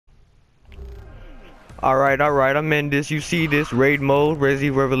Alright, I'm in this. You see this raid mode,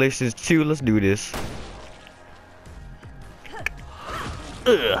 Resi Revelations 2. Let's do this.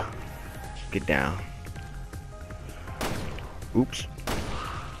 Ugh. Get down. Oops.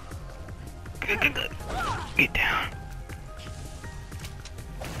 Get down.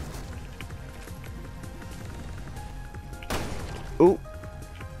 Ooh.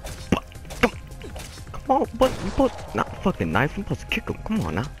 Come on, but not fucking knife. I'm supposed to kick him. Come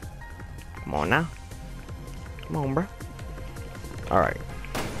on now. Come on now. Come on, bro. Alright.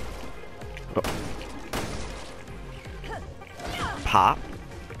 Oh. Pop.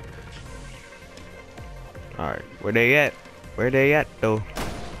 Alright. Where they at? Where they at, though?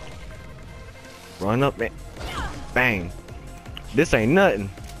 Run up, man. Bang. This ain't nothing.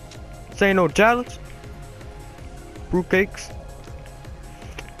 This ain't no challenge. Fruitcakes.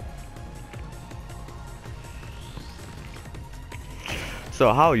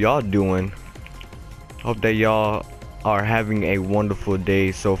 So, how y'all doing? Hope that y'all are having a wonderful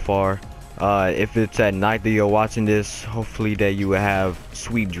day so far. If it's at night that you're watching this, hopefully that you will have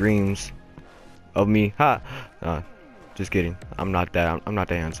sweet dreams of me. Ha! Just kidding. I'm not that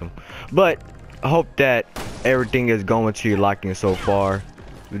handsome. But I hope that everything is going to your liking so far.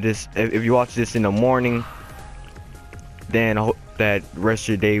 If you watch this in the morning, then I hope that the rest of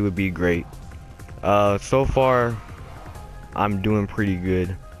your day would be great. So far, I'm doing pretty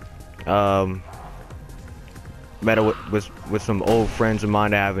good. Met with some old friends of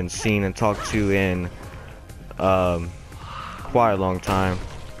mine that I haven't seen and talked to in quite a long time.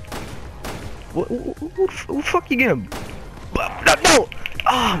 Who the fuck you getting? No!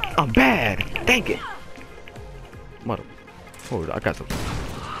 Oh, I'm bad. Dang it. Mother. Hold on, I got some.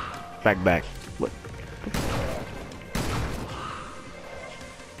 Back. What?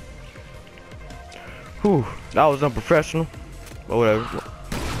 Whew, that was unprofessional. But whatever.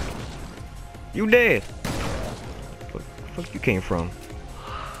 You dead. Where the fuck you came from?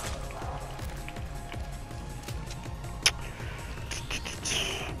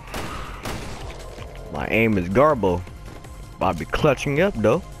 My aim is garbo. I'll be clutching up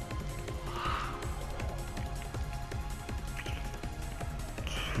though.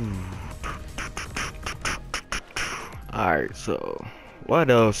 Alright, so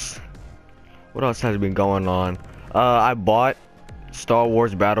what else? What else has been going on? I bought Star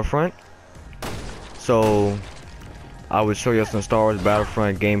Wars Battlefront. So I will show you some Star Wars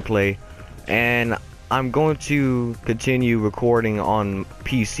Battlefront gameplay. And I'm going to continue recording on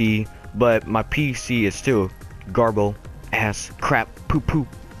PC, but my PC is still garbo ass crap poo poo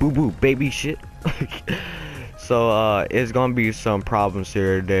boo boo baby shit. So it's gonna be some problems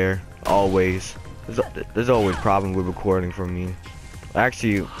here or there. Always. There's always problems with recording for me.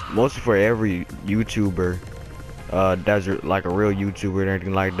 Actually, mostly for every YouTuber that's like a real YouTuber and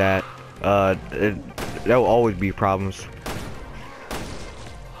anything like that. There will always be problems.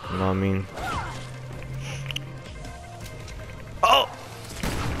 You know what I mean? Oh!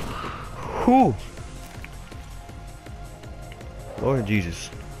 Whew! Lord Jesus.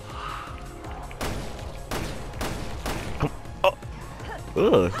 Come. Oh!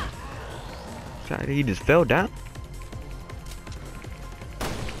 Ugh. Sorry, he just fell down?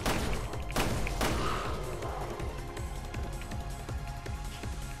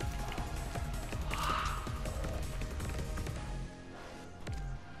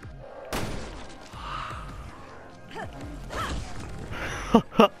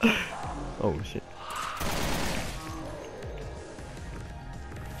 Oh shit.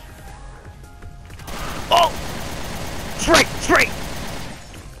 Oh! Straight!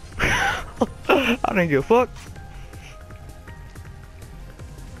 I didn't give a fuck.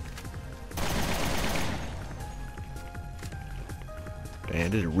 Man,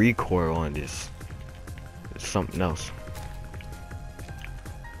 this recoil on this is something else.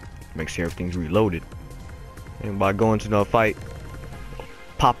 Make sure everything's reloaded. And by going to the fight,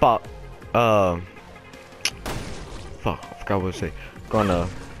 pop out. Fuck, I forgot what to say. Gonna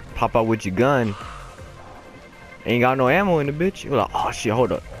pop out with your gun. Ain't got no ammo in the bitch. You're like, oh shit,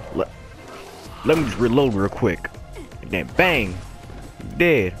 hold up. Let me just reload real quick. And then bang,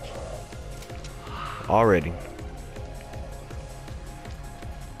 dead. Already.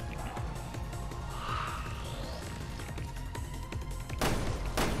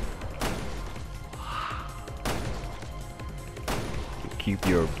 Keep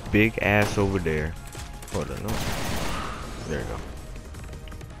your big ass over there. Hold on, no. There you go.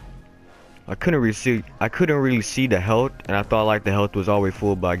 I couldn't really see the health, and I thought like the health was always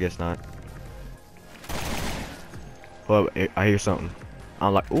full, but I guess not. Well, I hear something.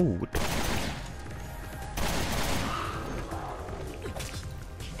 I'm like, ooh. What the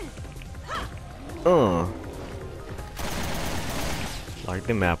Like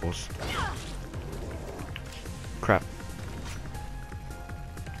them apples. Crap.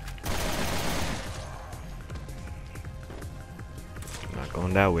 Not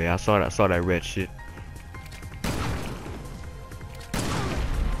going that way. I saw that red shit.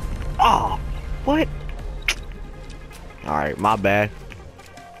 Oh, what? Alright, my bad.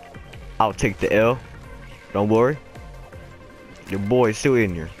 I'll take the L. Don't worry. Your boy's still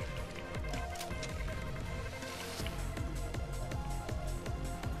in here.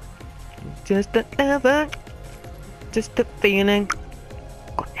 Just a lover. Just a feeling.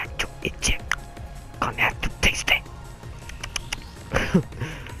 Gonna have to itch it. Gonna have to taste it.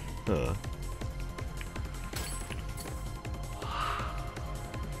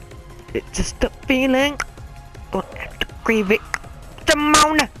 It's just a feeling. Gonna have to crave it. Come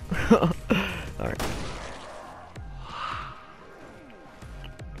on. Alright.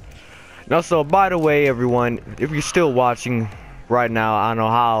 Now, so by the way, everyone, if you're still watching right now, I don't know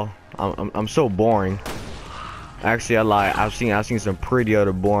how. I'm so boring. Actually, I lie. I've seen some pretty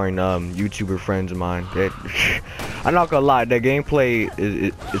other boring YouTuber friends of mine. I'm not gonna lie, that gameplay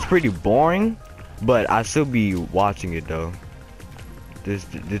is pretty boring, but I still be watching it though.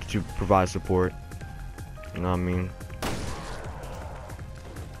 Just to provide support. You know what I mean?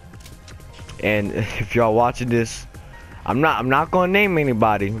 And if y'all watching this, I'm not gonna name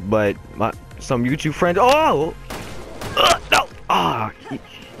anybody, but some YouTube friends. Oh, no! Ah, oh,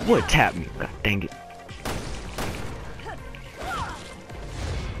 what tapped me? God dang it!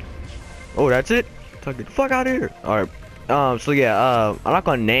 Oh, that's it. So get the fuck out of here. All right. So yeah. I'm not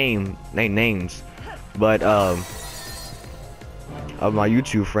gonna name names, but of my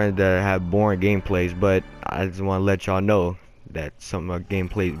YouTube friends that have boring gameplays. But I just want to let y'all know that some of our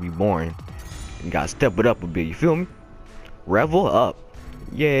gameplays be boring. You gotta step it up a bit. You feel me? Revel up.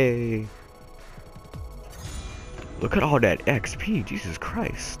 Yay. Look at all that XP. Jesus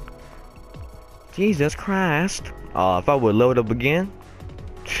Christ. Jesus Christ. If I would load up again,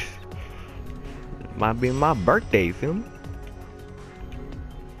 might be my birthday, you feel me?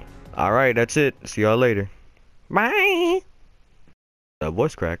 Alright, that's it. See y'all later. Bye.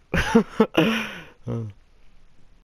 Voice crack.